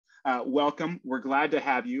Welcome. We're glad to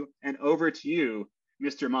have you. And over to you,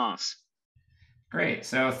 Mr. Maas. Great.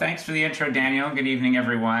 So thanks for the intro, Daniel. Good evening,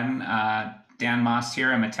 everyone. Dan Maas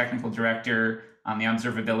here. I'm a technical director on the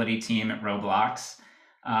observability team at Roblox.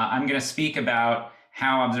 I'm going to speak about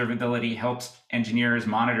how observability helps engineers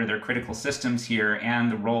monitor their critical systems here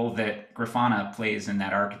and the role that Grafana plays in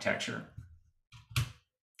that architecture.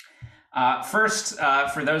 First,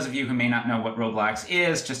 for those of you who may not know what Roblox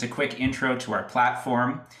is, just a quick intro to our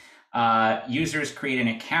platform. Users create an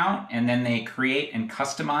account and then they create and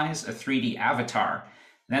customize a 3D avatar.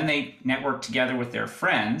 Then they network together with their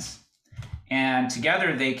friends, and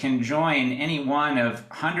together they can join any one of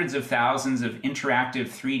hundreds of thousands of interactive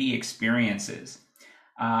 3D experiences.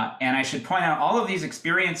 And I should point out, all of these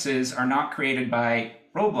experiences are not created by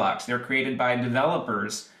Roblox. They're created by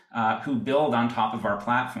developers who build on top of our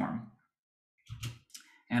platform.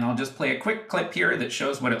 And I'll just play a quick clip here that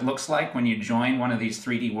shows what it looks like when you join one of these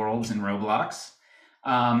 3D worlds in Roblox.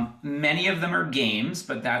 Many of them are games,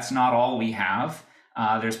 but that's not all we have.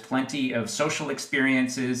 There's plenty of social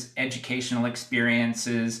experiences, educational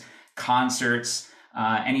experiences, concerts,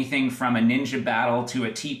 anything from a ninja battle to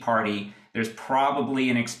a tea party. There's probably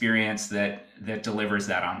an experience that delivers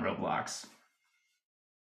that on Roblox.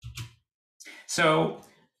 So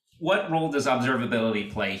what role does observability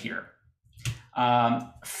play here?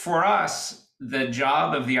 For us, the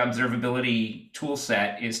job of the observability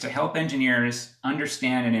toolset is to help engineers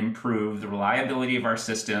understand and improve the reliability of our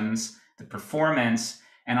systems, the performance,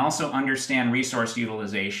 and also understand resource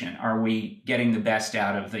utilization. Are we getting the best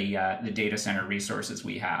out of the data center resources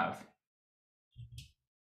we have?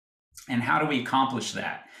 And how do we accomplish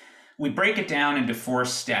that? We break it down into 4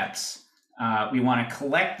 steps. We want to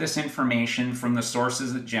collect this information from the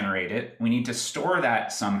sources that generate it. We need to store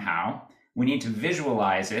that somehow. We need to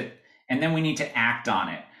visualize it, and then we need to act on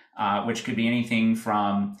it, which could be anything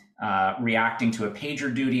from reacting to a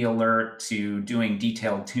PagerDuty alert to doing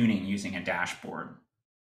detailed tuning using a dashboard.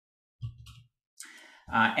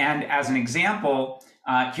 And as an example,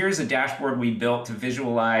 here's a dashboard we built to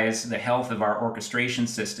visualize the health of our orchestration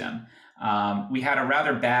system. We had a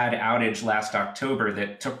rather bad outage last October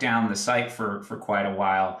that took down the site for quite a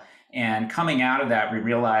while. And coming out of that, we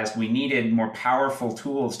realized we needed more powerful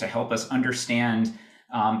tools to help us understand,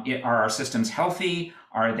 are our systems healthy?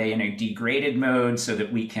 Are they in a degraded mode so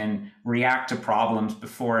that we can react to problems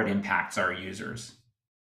before it impacts our users?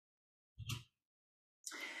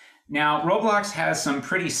 Now, Roblox has some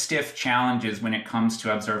pretty stiff challenges when it comes to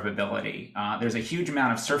observability. There's a huge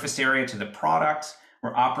amount of surface area to the product.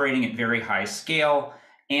 We're operating at very high scale,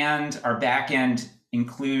 and our backend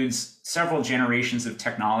includes several generations of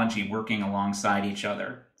technology working alongside each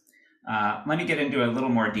other. Let me get into a little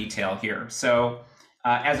more detail here. So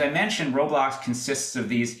as I mentioned, Roblox consists of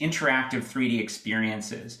these interactive 3D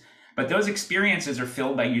experiences, but those experiences are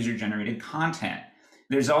filled by user-generated content.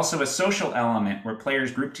 There's also a social element where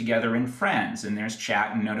players group together in friends, and there's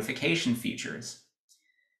chat and notification features.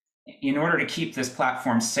 In order to keep this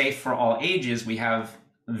platform safe for all ages, we have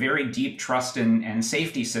very deep trust and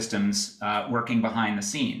safety systems working behind the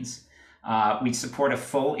scenes. We support a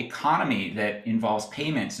full economy that involves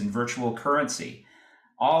payments and virtual currency.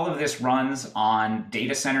 All of this runs on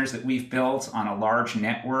data centers that we've built on a large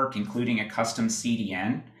network, including a custom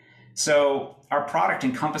CDN. So our product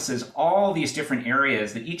encompasses all these different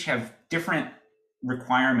areas that each have different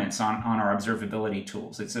requirements on our observability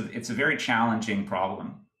tools. It's a very challenging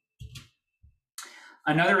problem.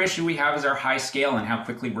 Another issue we have is our high scale and how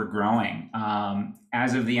quickly we're growing.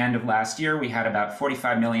 As of the end of last year, we had about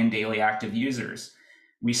 45 million daily active users.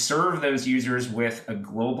 We serve those users with a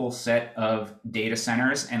global set of data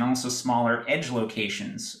centers and also smaller edge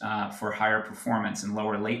locations for higher performance and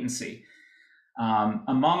lower latency.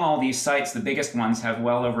 Among all these sites, the biggest ones have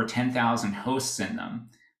well over 10,000 hosts in them.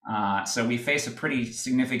 So we face a pretty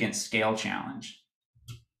significant scale challenge.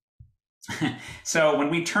 So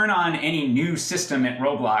when we turn on any new system at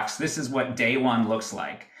Roblox, this is what day one looks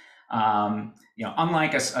like.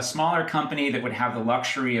 Unlike a smaller company that would have the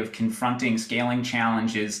luxury of confronting scaling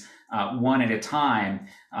challenges one at a time,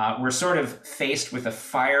 we're sort of faced with a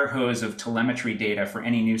fire hose of telemetry data for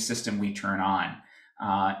any new system we turn on,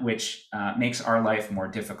 which makes our life more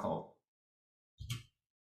difficult.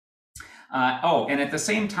 And at the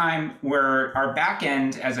same time, our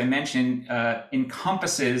backend, as I mentioned,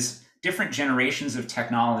 encompasses different generations of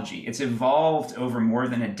technology. It's evolved over more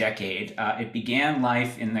than a decade. It began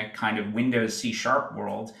life in the kind of Windows C#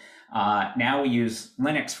 world. Now we use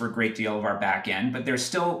Linux for a great deal of our backend, but there's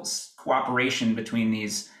still cooperation between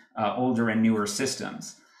these older and newer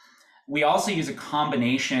systems. We also use a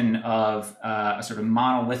combination of a sort of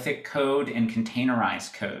monolithic code and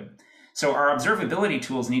containerized code. So our observability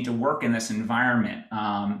tools need to work in this environment.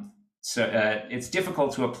 It's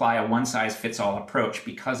difficult to apply a one-size-fits-all approach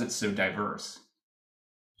because it's so diverse.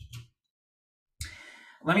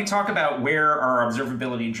 Let me talk about where our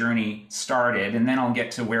observability journey started, and then I'll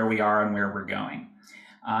get to where we are and where we're going.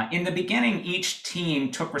 In the beginning, each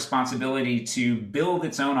team took responsibility to build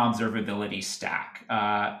its own observability stack.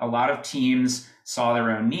 A lot of teams saw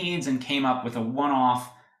their own needs and came up with a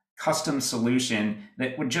one-off custom solution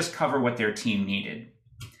that would just cover what their team needed.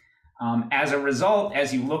 As a result,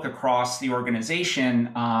 as you look across the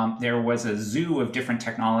organization, there was a zoo of different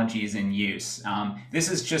technologies in use.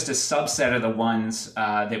 This is just a subset of the ones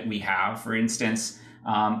that we have. For instance,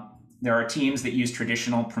 there are teams that use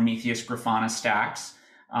traditional Prometheus Grafana stacks.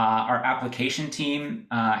 Our application team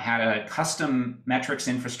had a custom metrics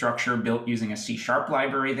infrastructure built using a C#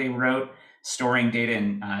 library they wrote, storing data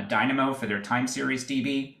in Dynamo for their time series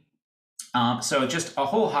DB. So just a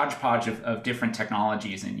whole hodgepodge of different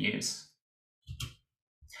technologies in use.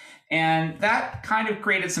 And that kind of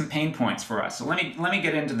created some pain points for us. So let me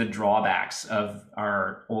get into the drawbacks of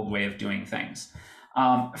our old way of doing things.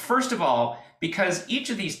 First of all, because each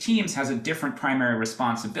of these teams has a different primary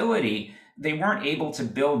responsibility, they weren't able to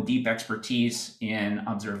build deep expertise in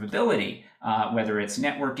observability, whether it's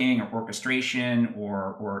networking or orchestration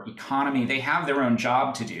or economy. They have their own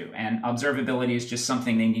job to do, and observability is just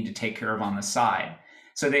something they need to take care of on the side.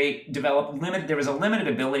 So they developed there was a limited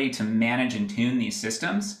ability to manage and tune these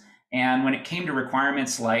systems. And when it came to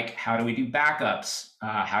requirements like how do we do backups,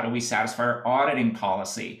 how do we satisfy our auditing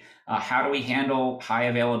policy, how do we handle high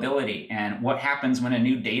availability, and what happens when a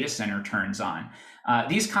new data center turns on,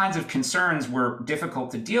 these kinds of concerns were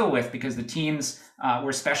difficult to deal with because the teams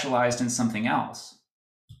were specialized in something else.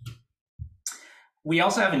 We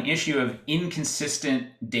also have an issue of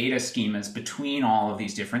inconsistent data schemas between all of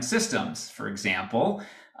these different systems. For example,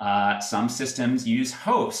 some systems use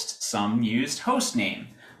host, some used host name.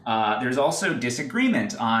 There's also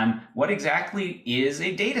disagreement on what exactly is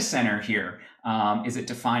a data center here. Is it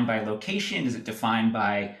defined by location? Is it defined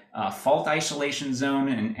by fault isolation zone,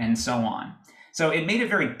 and so on? So it made it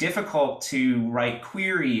very difficult to write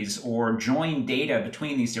queries or join data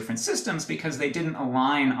between these different systems because they didn't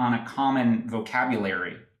align on a common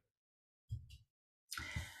vocabulary.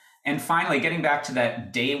 And finally, getting back to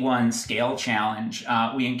that day one scale challenge,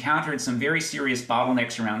 we encountered some very serious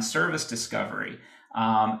bottlenecks around service discovery.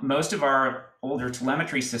 Most of our older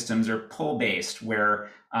telemetry systems are pull-based, where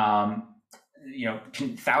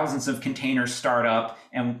thousands of containers start up,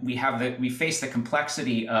 and we face the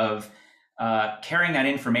complexity of carrying that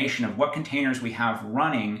information of what containers we have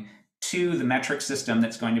running to the metric system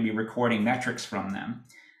that's going to be recording metrics from them.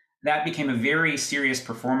 That became a very serious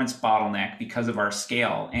performance bottleneck because of our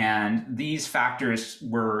scale, and these factors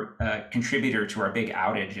were a contributor to our big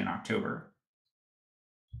outage in October.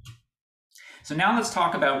 So now let's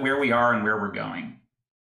talk about where we are and where we're going.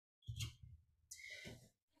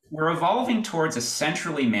 We're evolving towards a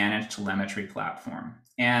centrally managed telemetry platform,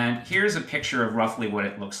 and here's a picture of roughly what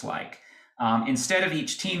it looks like. Instead of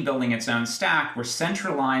each team building its own stack, we're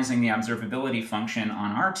centralizing the observability function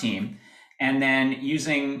on our team, and then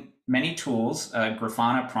using many tools,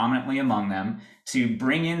 Grafana prominently among them, to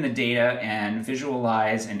bring in the data and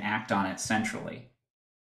visualize and act on it centrally.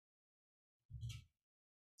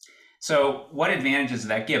 So what advantages does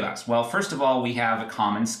that give us? Well, first of all, we have a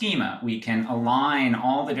common schema. We can align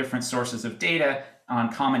all the different sources of data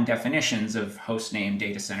on common definitions of host name,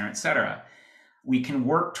 data center, et cetera. We can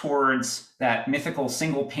work towards that mythical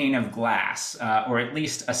single pane of glass, or at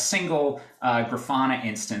least a single Grafana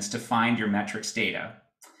instance to find your metrics data.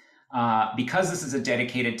 Because this is a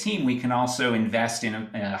dedicated team, we can also invest in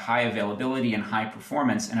a high availability and high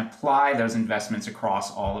performance and apply those investments across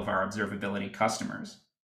all of our observability customers.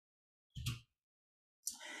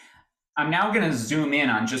 I'm now going to zoom in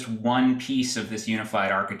on just one piece of this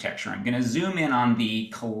unified architecture. I'm going to zoom in on the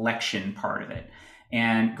collection part of it.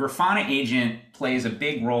 And Grafana Agent plays a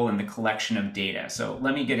big role in the collection of data. So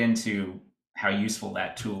let me get into how useful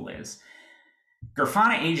that tool is.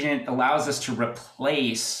 Grafana Agent allows us to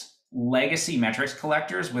replace legacy metrics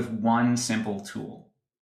collectors with one simple tool.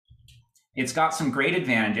 It's got some great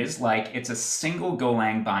advantages, like it's a single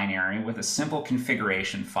Golang binary with a simple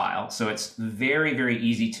configuration file. So it's very, very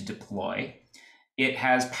easy to deploy. It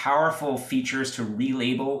has powerful features to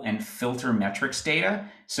relabel and filter metrics data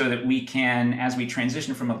so that we can, as we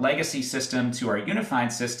transition from a legacy system to our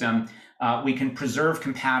unified system, we can preserve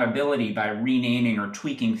compatibility by renaming or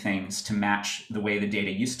tweaking things to match the way the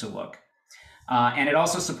data used to look. And it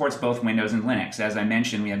also supports both Windows and Linux. As I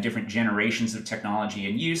mentioned, we have different generations of technology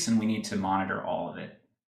in use, and we need to monitor all of it.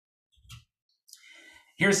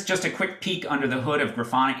 Here's just a quick peek under the hood of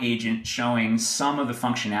Grafana Agent showing some of the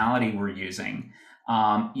functionality we're using.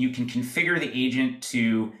 You can configure the agent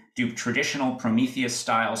to do traditional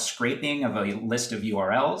Prometheus-style scraping of a list of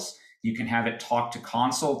URLs. You can have it talk to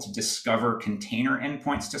console to discover container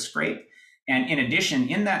endpoints to scrape. And in addition,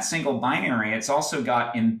 in that single binary, it's also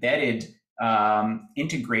got embedded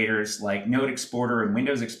integrators like Node Exporter and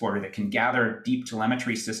Windows Exporter that can gather deep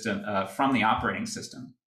telemetry system from the operating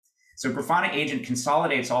system. So Grafana Agent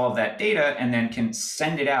consolidates all of that data and then can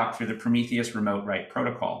send it out through the Prometheus remote write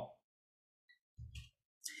protocol.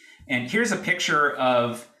 And here's a picture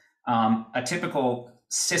of a typical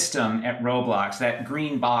system at Roblox. That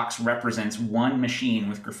green box represents one machine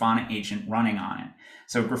with Grafana Agent running on it.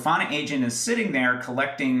 So Grafana Agent is sitting there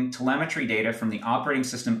collecting telemetry data from the operating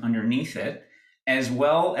system underneath it, as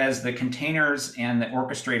well as the containers and the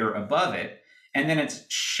orchestrator above it. And then it's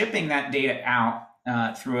shipping that data out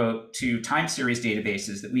to time series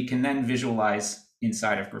databases that we can then visualize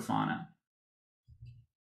inside of Grafana.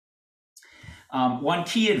 One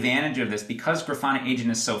key advantage of this, because Grafana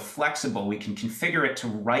Agent is so flexible, we can configure it to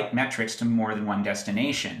write metrics to more than one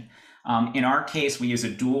destination. In our case, we use a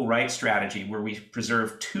dual write strategy where we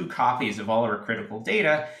preserve 2 copies of all our critical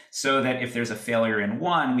data so that if there's a failure in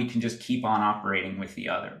one, we can just keep on operating with the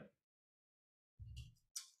other.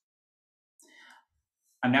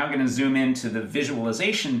 I'm now going to zoom into the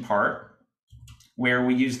visualization part where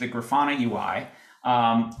we use the Grafana UI.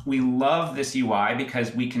 We love this UI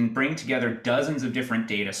because we can bring together dozens of different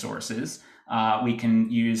data sources. We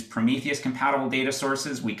can use Prometheus compatible data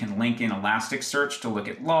sources. We can link in Elasticsearch to look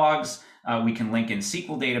at logs. We can link in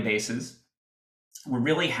SQL databases. We're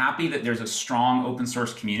really happy that there's a strong open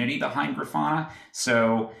source community behind Grafana.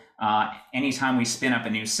 So anytime we spin up a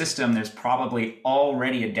new system, there's probably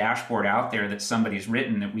already a dashboard out there that somebody's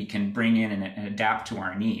written that we can bring in and adapt to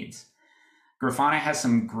our needs. Grafana has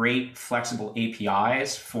some great flexible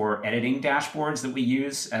APIs for editing dashboards that we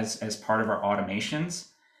use as part of our automations.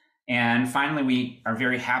 And finally, we are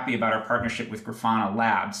very happy about our partnership with Grafana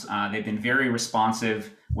Labs. They've been very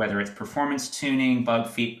responsive, whether it's performance tuning, bug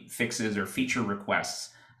fixes, or feature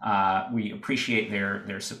requests. We appreciate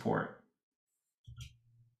their support.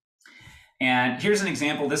 And here's an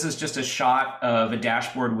example. This is just a shot of a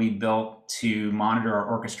dashboard we built to monitor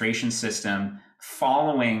our orchestration system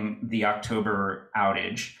following the October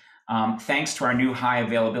outage. Thanks to our new high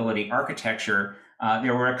availability architecture,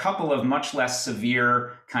 there were a couple of much less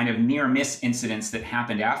severe kind of near miss incidents that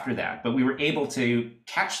happened after that, but we were able to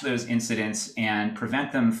catch those incidents and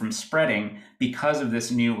prevent them from spreading because of this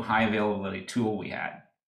new high availability tool we had.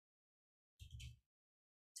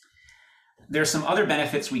 There's some other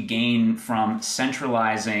benefits we gain from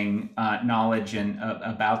centralizing knowledge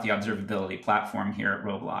about the observability platform here at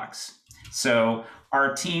Roblox. So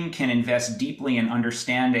our team can invest deeply in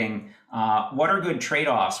understanding what are good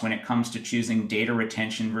trade-offs when it comes to choosing data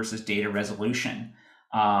retention versus data resolution.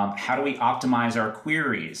 How do we optimize our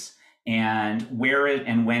queries? And where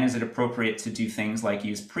and when is it appropriate to do things like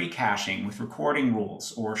use pre-caching with recording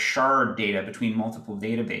rules or shard data between multiple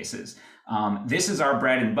databases? This is our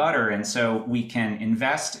bread and butter, and so we can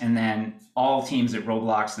invest, and then all teams at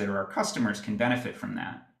Roblox that are our customers can benefit from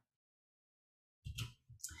that.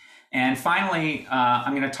 And finally,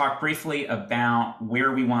 I'm going to talk briefly about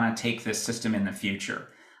where we want to take this system in the future.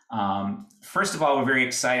 First of all, we're very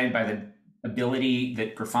excited by the ability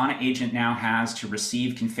that Grafana Agent now has to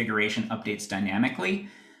receive configuration updates dynamically.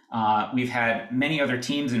 We've had many other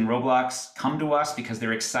teams in Roblox come to us because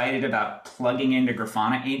they're excited about plugging into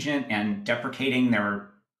Grafana Agent and deprecating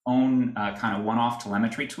their own kind of one-off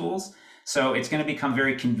telemetry tools. So it's going to become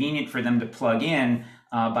very convenient for them to plug in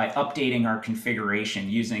by updating our configuration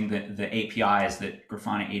using the APIs that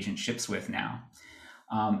Grafana Agent ships with now.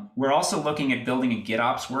 We're also looking at building a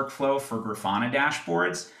GitOps workflow for Grafana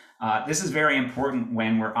dashboards. This is very important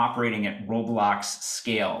when we're operating at Roblox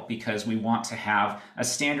scale because we want to have a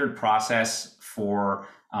standard process for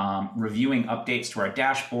reviewing updates to our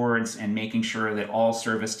dashboards and making sure that all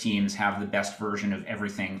service teams have the best version of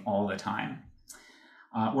everything all the time.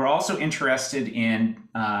 We're also interested in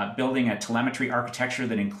building a telemetry architecture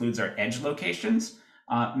that includes our edge locations.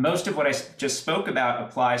 Most of what I just spoke about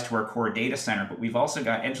applies to our core data center, but we've also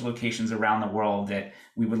got edge locations around the world that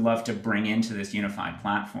we would love to bring into this unified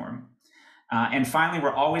platform. And finally,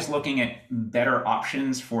 we're always looking at better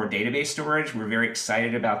options for database storage. We're very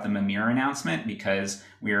excited about the Mimir announcement because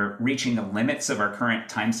we're reaching the limits of our current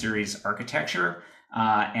time series architecture.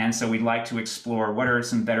 And so we'd like to explore what are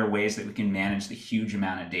some better ways that we can manage the huge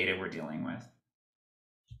amount of data we're dealing with.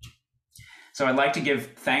 So I'd like to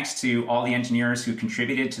give thanks to all the engineers who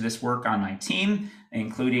contributed to this work on my team,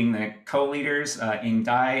 including the co-leaders, Ing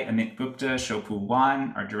Dai, Amit Gupta, Shopu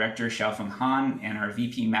Wan, our director, Xiaofeng Han, and our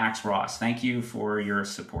VP, Max Ross. Thank you for your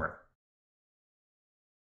support.